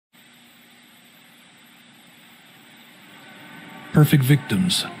Perfect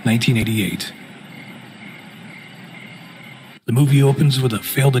Victims, 1988. The movie opens with a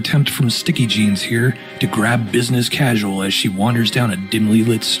failed attempt from Sticky Jeans here to grab business casual as she wanders down a dimly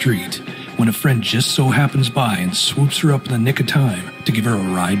lit street, when a friend just so happens by and swoops her up in the nick of time to give her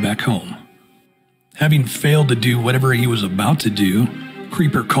a ride back home. Having failed to do whatever he was about to do,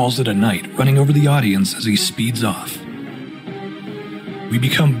 Creeper calls it a night, running over the audience as he speeds off. We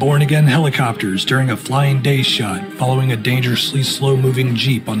become born-again helicopters during a flying day shot following a dangerously slow-moving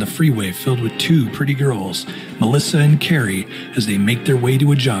Jeep on the freeway filled with two pretty girls, Melissa and Carrie, as they make their way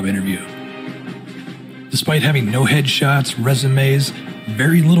to a job interview. Despite having no headshots, resumes,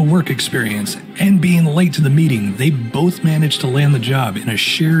 very little work experience, and being late to the meeting, they both managed to land the job in a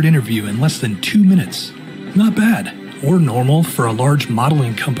shared interview in less than 2 minutes. Not bad, or normal for a large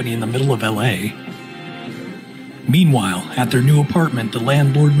modeling company in the middle of LA. Meanwhile, at their new apartment, the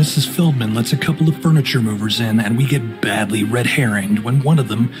landlord, Mrs. Feldman, lets a couple of furniture movers in, and we get badly red-herringed when one of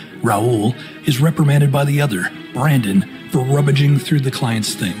them, Raoul, is reprimanded by the other, Brandon, for rummaging through the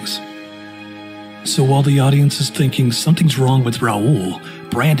client's things. So while the audience is thinking something's wrong with Raoul,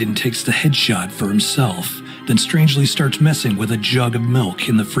 Brandon takes the headshot for himself, then strangely starts messing with a jug of milk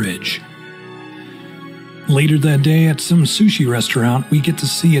in the fridge. Later that day at some sushi restaurant, we get to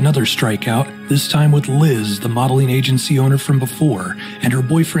see another strikeout, this time with Liz, the modeling agency owner from before, and her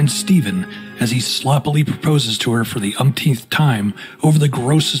boyfriend Steven, as he sloppily proposes to her for the umpteenth time over the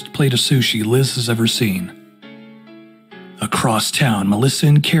grossest plate of sushi Liz has ever seen. Across town, Melissa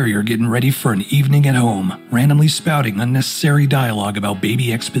and Carrie are getting ready for an evening at home, randomly spouting unnecessary dialogue about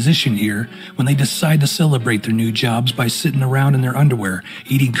baby exposition here when they decide to celebrate their new jobs by sitting around in their underwear,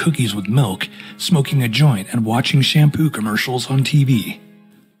 eating cookies with milk, smoking a joint, and watching shampoo commercials on TV.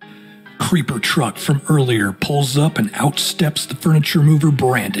 Creeper truck from earlier pulls up and out steps the furniture mover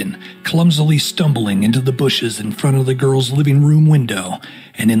Brandon, clumsily stumbling into the bushes in front of the girl's living room window,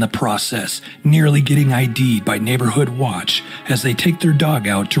 and in the process, nearly getting ID'd by Neighborhood Watch as they take their dog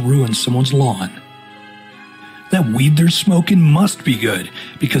out to ruin someone's lawn. That weed they're smoking must be good,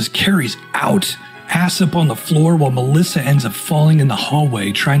 because Carrie's out, ass up on the floor, while Melissa ends up falling in the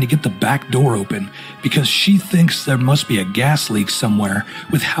hallway trying to get the back door open because she thinks there must be a gas leak somewhere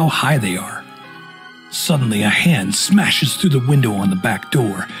with how high they are. Suddenly, a hand smashes through the window on the back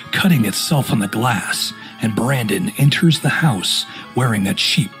door, cutting itself on the glass, and Brandon enters the house wearing a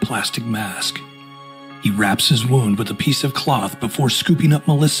cheap plastic mask. He wraps his wound with a piece of cloth before scooping up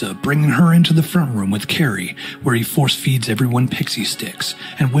Melissa, bringing her into the front room with Carrie, where he force feeds everyone pixie sticks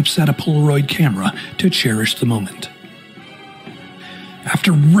and whips out a Polaroid camera to cherish the moment.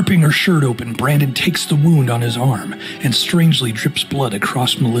 After ripping her shirt open, Brandon takes the wound on his arm and strangely drips blood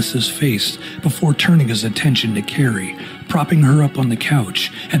across Melissa's face before turning his attention to Carrie, propping her up on the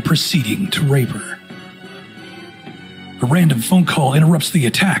couch and proceeding to rape her. A random phone call interrupts the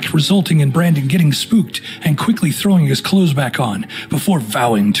attack, resulting in Brandon getting spooked and quickly throwing his clothes back on before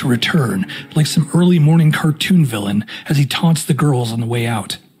vowing to return like some early morning cartoon villain as he taunts the girls on the way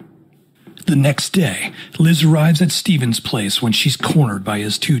out. The next day, Liz arrives at Steven's place when she's cornered by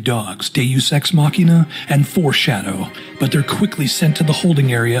his two dogs, Deus Ex Machina and Foreshadow, but they're quickly sent to the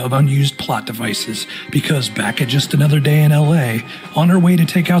holding area of unused plot devices because back at Just Another Day in LA, on her way to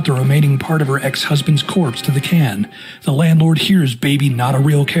take out the remaining part of her ex-husband's corpse to the can, the landlord hears Baby Not a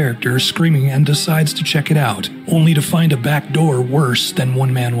Real Character screaming and decides to check it out, only to find a back door worse than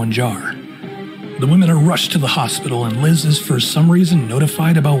One Man, One Jar. The women are rushed to the hospital, and Liz is for some reason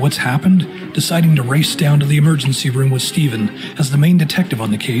notified about what's happened, deciding to race down to the emergency room with Steven as the main detective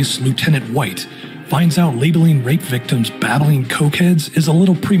on the case, Lieutenant White, finds out labeling rape victims battling cokeheads is a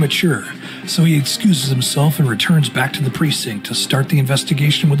little premature, so he excuses himself and returns back to the precinct to start the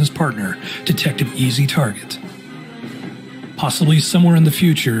investigation with his partner, Detective Easy Target. Possibly somewhere in the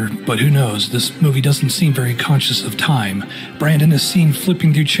future, but who knows, this movie doesn't seem very conscious of time. Brandon is seen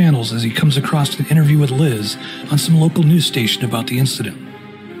flipping through channels as he comes across an interview with Liz on some local news station about the incident.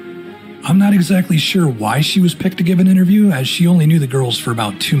 I'm not exactly sure why she was picked to give an interview, as she only knew the girls for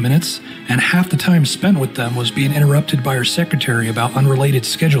about 2 minutes, and half the time spent with them was being interrupted by her secretary about unrelated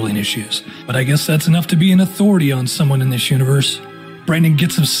scheduling issues. But I guess that's enough to be an authority on someone in this universe. Brandon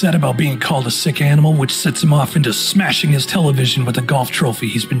gets upset about being called a sick animal, which sets him off into smashing his television with a golf trophy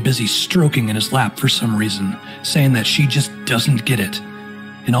he's been busy stroking in his lap for some reason, saying that she just doesn't get it.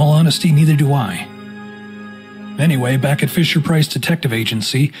 In all honesty, neither do I. Anyway, back at Fisher-Price Detective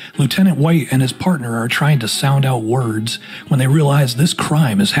Agency, Lieutenant White and his partner are trying to sound out words when they realize this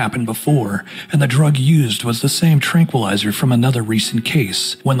crime has happened before, and the drug used was the same tranquilizer from another recent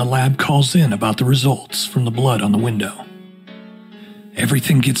case when the lab calls in about the results from the blood on the window.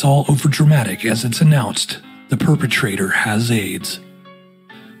 Everything gets all overdramatic as it's announced. The perpetrator has AIDS.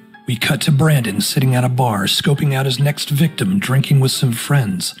 We cut to Brandon sitting at a bar, scoping out his next victim, drinking with some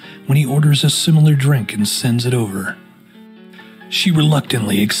friends, when he orders a similar drink and sends it over. She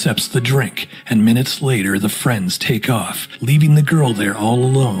reluctantly accepts the drink, and minutes later the friends take off, leaving the girl there all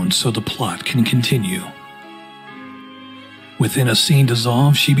alone so the plot can continue. Within a scene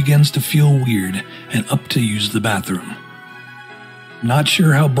dissolve, she begins to feel weird and up to use the bathroom. Not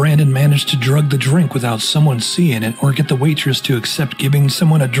sure how Brandon managed to drug the drink without someone seeing it or get the waitress to accept giving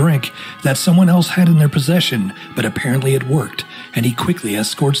someone a drink that someone else had in their possession, but apparently it worked, and he quickly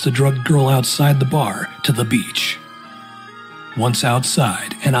escorts the drugged girl outside the bar to the beach. Once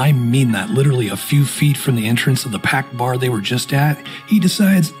outside, and I mean that literally a few feet from the entrance of the packed bar they were just at, he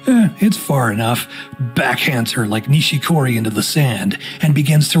decides, it's far enough, backhands her like Nishikori into the sand, and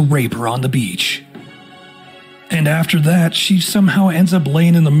begins to rape her on the beach. And after that, she somehow ends up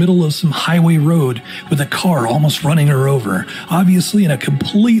laying in the middle of some highway road with a car almost running her over, obviously in a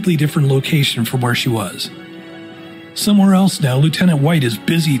completely different location from where she was. Somewhere else now, Lieutenant White is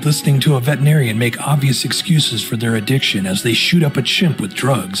busy listening to a veterinarian make obvious excuses for their addiction as they shoot up a chimp with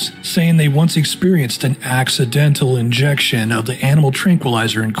drugs, saying they once experienced an accidental injection of the animal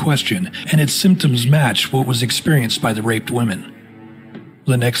tranquilizer in question, and its symptoms match what was experienced by the raped women.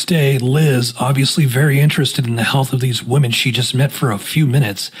 The next day, Liz, obviously very interested in the health of these women she just met for a few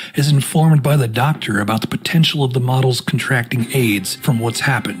minutes, is informed by the doctor about the potential of the models contracting AIDS from what's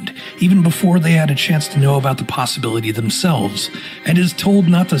happened, even before they had a chance to know about the possibility themselves, and is told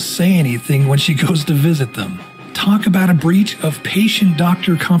not to say anything when she goes to visit them. Talk about a breach of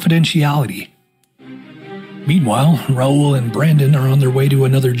patient-doctor confidentiality. Meanwhile, Raul and Brandon are on their way to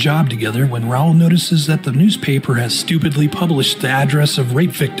another job together when Raul notices that the newspaper has stupidly published the address of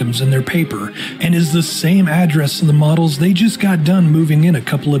rape victims in their paper and is the same address of the models they just got done moving in a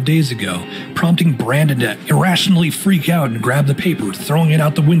couple of days ago, prompting Brandon to irrationally freak out and grab the paper, throwing it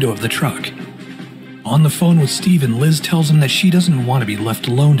out the window of the truck. On the phone with Steven, Liz tells him that she doesn't want to be left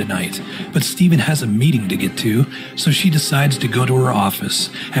alone tonight, but Steven has a meeting to get to, so she decides to go to her office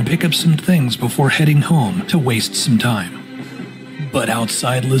and pick up some things before heading home to waste some time. But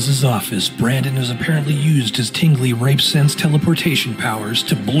outside Liz's office, Brandon has apparently used his tingly rape sense teleportation powers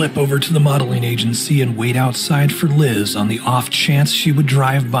to blip over to the modeling agency and wait outside for Liz on the off chance she would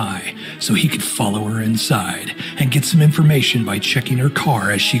drive by, so he could follow her inside and get some information by checking her car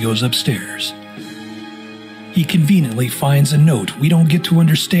as she goes upstairs. He conveniently finds a note. We don't get to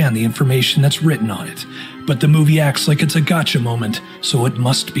understand the information that's written on it, but the movie acts like it's a gotcha moment, so it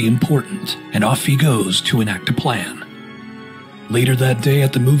must be important, and off he goes to enact a plan. Later that day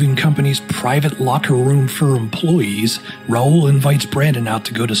at the moving company's private locker room for employees, Raul invites Brandon out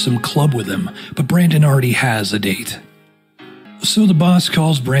to go to some club with him, but Brandon already has a date. So the boss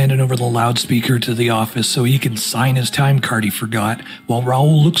calls Brandon over the loudspeaker to the office so he can sign his time card he forgot, while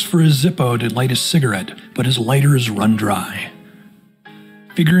Raul looks for his Zippo to light a cigarette, but his lighter is run dry.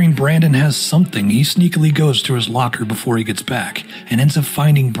 Figuring Brandon has something, he sneakily goes to his locker before he gets back, and ends up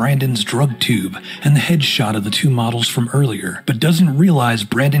finding Brandon's drug tube and the headshot of the two models from earlier, but doesn't realize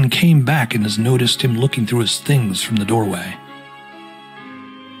Brandon came back and has noticed him looking through his things from the doorway.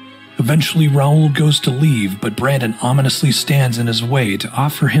 Eventually, Raul goes to leave, but Brandon ominously stands in his way to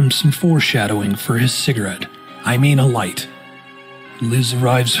offer him some foreshadowing for his cigarette. I mean a light. Liz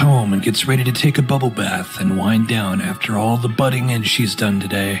arrives home and gets ready to take a bubble bath and wind down after all the butting in she's done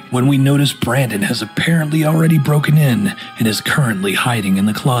today, when we notice Brandon has apparently already broken in and is currently hiding in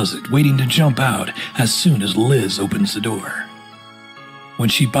the closet, waiting to jump out as soon as Liz opens the door. When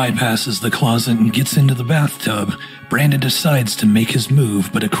she bypasses the closet and gets into the bathtub, Brandon decides to make his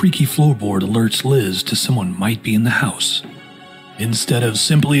move, but a creaky floorboard alerts Liz to someone might be in the house. Instead of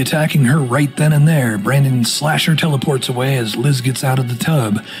simply attacking her right then and there, Brandon slasher teleports away as Liz gets out of the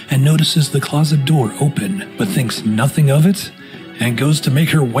tub and notices the closet door open, but thinks nothing of it, and goes to make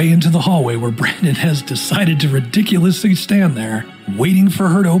her way into the hallway where Brandon has decided to ridiculously stand there, waiting for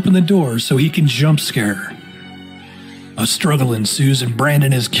her to open the door so he can jump scare her. A struggle ensues and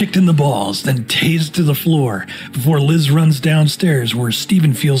Brandon is kicked in the balls, then tased to the floor, before Liz runs downstairs where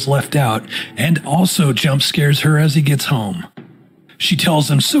Steven feels left out and also jump scares her as he gets home. She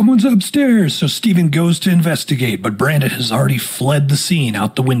tells him someone's upstairs, so Steven goes to investigate, but Brandon has already fled the scene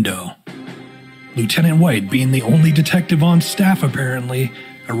out the window. Lieutenant White, being the only detective on staff apparently,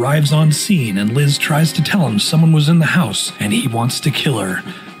 arrives on scene and Liz tries to tell him someone was in the house and he wants to kill her.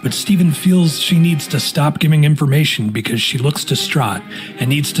 But Steven feels she needs to stop giving information because she looks distraught and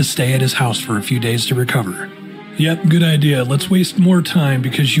needs to stay at his house for a few days to recover. Yep, good idea. Let's waste more time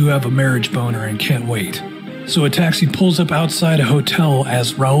because you have a marriage boner and can't wait. So a taxi pulls up outside a hotel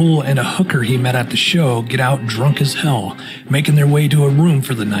as Raul and a hooker he met at the show get out drunk as hell, making their way to a room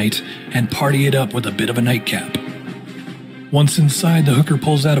for the night and party it up with a bit of a nightcap. Once inside, the hooker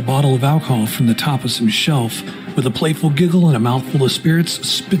pulls out a bottle of alcohol from the top of some shelf. With a playful giggle and a mouthful of spirits,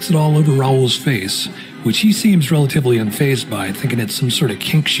 spits it all over Raul's face, which he seems relatively unfazed by, thinking it's some sort of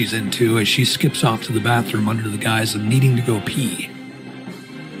kink she's into as she skips off to the bathroom under the guise of needing to go pee.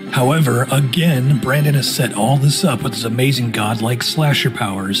 However, again, Brandon has set all this up with his amazing godlike slasher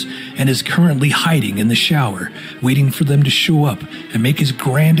powers and is currently hiding in the shower, waiting for them to show up and make his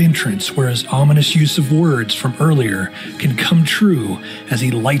grand entrance where his ominous use of words from earlier can come true as he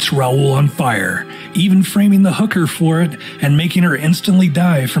lights Raul on fire, even framing the hooker for it and making her instantly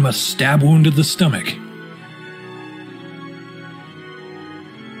die from a stab wound to the stomach.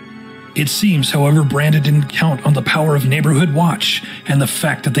 It seems, however, Brandon didn't count on the power of Neighborhood Watch and the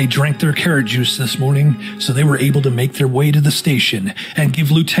fact that they drank their carrot juice this morning, so they were able to make their way to the station and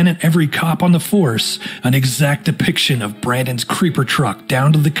give Lieutenant every cop on the force an exact depiction of Brandon's creeper truck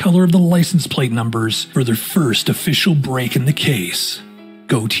down to the color of the license plate numbers for their first official break in the case.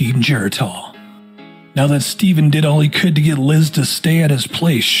 Go Team Geritol. Now that Steven did all he could to get Liz to stay at his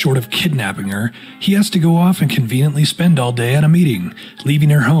place short of kidnapping her, he has to go off and conveniently spend all day at a meeting, leaving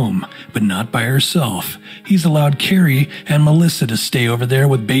her home, but not by herself. He's allowed Carrie and Melissa to stay over there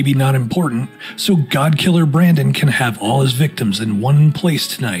with baby not important, so Godkiller Brandon can have all his victims in one place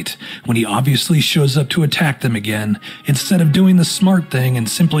tonight, when he obviously shows up to attack them again, instead of doing the smart thing and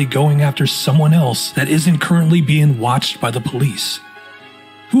simply going after someone else that isn't currently being watched by the police.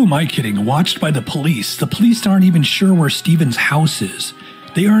 Who am I kidding? Watched by the police? The police aren't even sure where Steven's house is.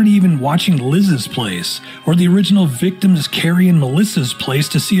 They aren't even watching Liz's place, or the original victims Carrie and Melissa's place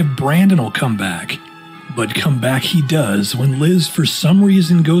to see if Brandon will come back. But come back he does. When Liz for some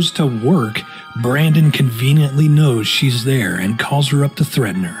reason goes to work, Brandon conveniently knows she's there and calls her up to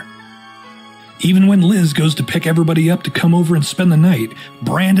threaten her. Even when Liz goes to pick everybody up to come over and spend the night,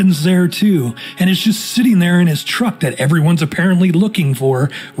 Brandon's there too, and is just sitting there in his truck that everyone's apparently looking for,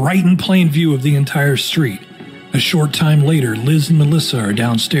 right in plain view of the entire street. A short time later, Liz and Melissa are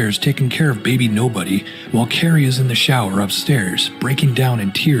downstairs taking care of baby nobody, while Carrie is in the shower upstairs, breaking down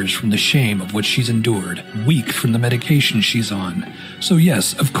in tears from the shame of what she's endured, weak from the medication she's on. So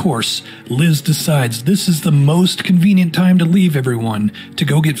yes, of course, Liz decides this is the most convenient time to leave everyone to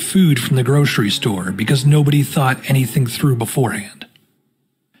go get food from the grocery store because nobody thought anything through beforehand.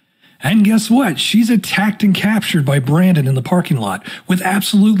 And guess what? She's attacked and captured by Brandon in the parking lot, with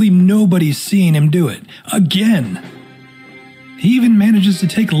absolutely nobody seeing him do it. Again. He even manages to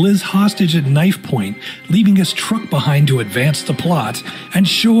take Liz hostage at knife point, leaving his truck behind to advance the plot, and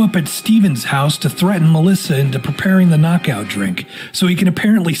show up at Steven's house to threaten Melissa into preparing the knockout drink, so he can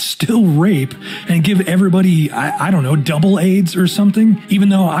apparently still rape and give everybody, I don't know, double AIDS or something, even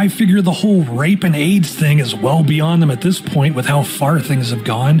though I figure the whole rape and AIDS thing is well beyond them at this point with how far things have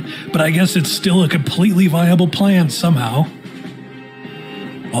gone, but I guess it's still a completely viable plan somehow.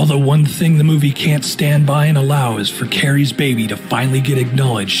 Although one thing the movie can't stand by and allow is for Carrie's baby to finally get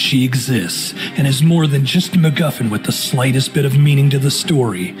acknowledged she exists and is more than just a MacGuffin with the slightest bit of meaning to the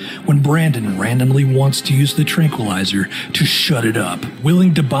story, when Brandon randomly wants to use the tranquilizer to shut it up,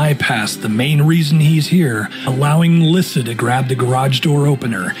 willing to bypass the main reason he's here, allowing Melissa to grab the garage door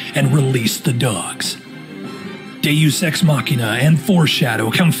opener and release the dogs. Deus Ex Machina and Foreshadow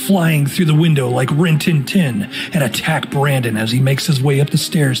come flying through the window like Rin Tin Tin and attack Brandon as he makes his way up the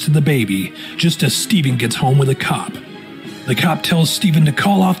stairs to the baby, just as Steven gets home with a cop. The cop tells Steven to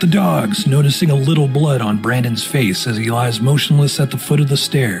call off the dogs, noticing a little blood on Brandon's face as he lies motionless at the foot of the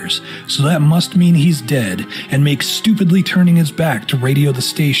stairs, so that must mean he's dead, and makes stupidly turning his back to radio the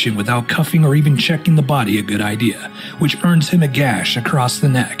station without cuffing or even checking the body a good idea, which earns him a gash across the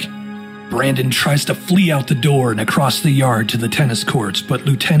neck. Brandon tries to flee out the door and across the yard to the tennis courts, but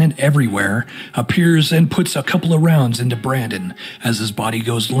Lieutenant Everywhere appears and puts a couple of rounds into Brandon as his body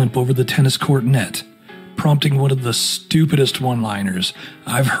goes limp over the tennis court net, prompting one of the stupidest one-liners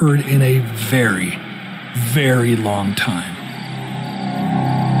I've heard in a very, very long time.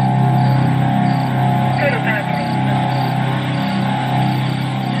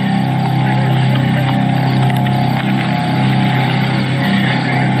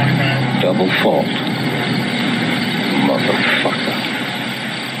 Double fault. Motherfucker.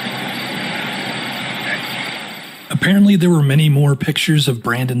 Apparently there were many more pictures of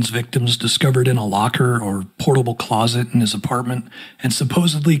Brandon's victims discovered in a locker or portable closet in his apartment, and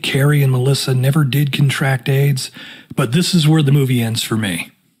supposedly Carrie and Melissa never did contract AIDS, but this is where the movie ends for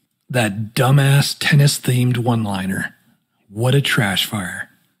me. That dumbass tennis-themed one-liner. What a trash fire.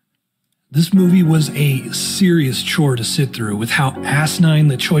 This movie was a serious chore to sit through with how asinine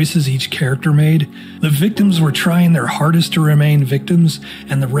the choices each character made. The victims were trying their hardest to remain victims,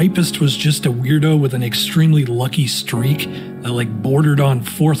 and the rapist was just a weirdo with an extremely lucky streak that bordered on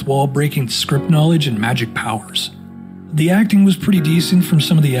fourth wall breaking script knowledge and magic powers. The acting was pretty decent from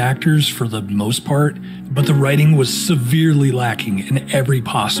some of the actors for the most part, but the writing was severely lacking in every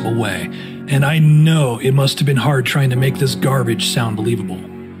possible way, and I know it must have been hard trying to make this garbage sound believable.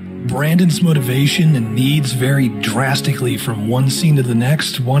 Brandon's motivation and needs vary drastically from one scene to the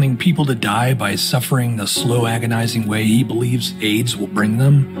next, wanting people to die by suffering the slow, agonizing way he believes AIDS will bring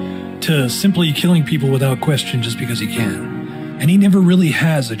them, to simply killing people without question just because he can. And he never really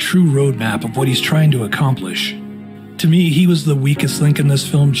has a true roadmap of what he's trying to accomplish. To me, he was the weakest link in this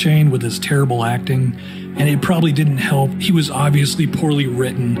film chain with his terrible acting, and it probably didn't help. He was obviously poorly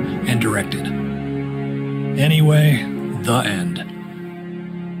written and directed. Anyway, the end.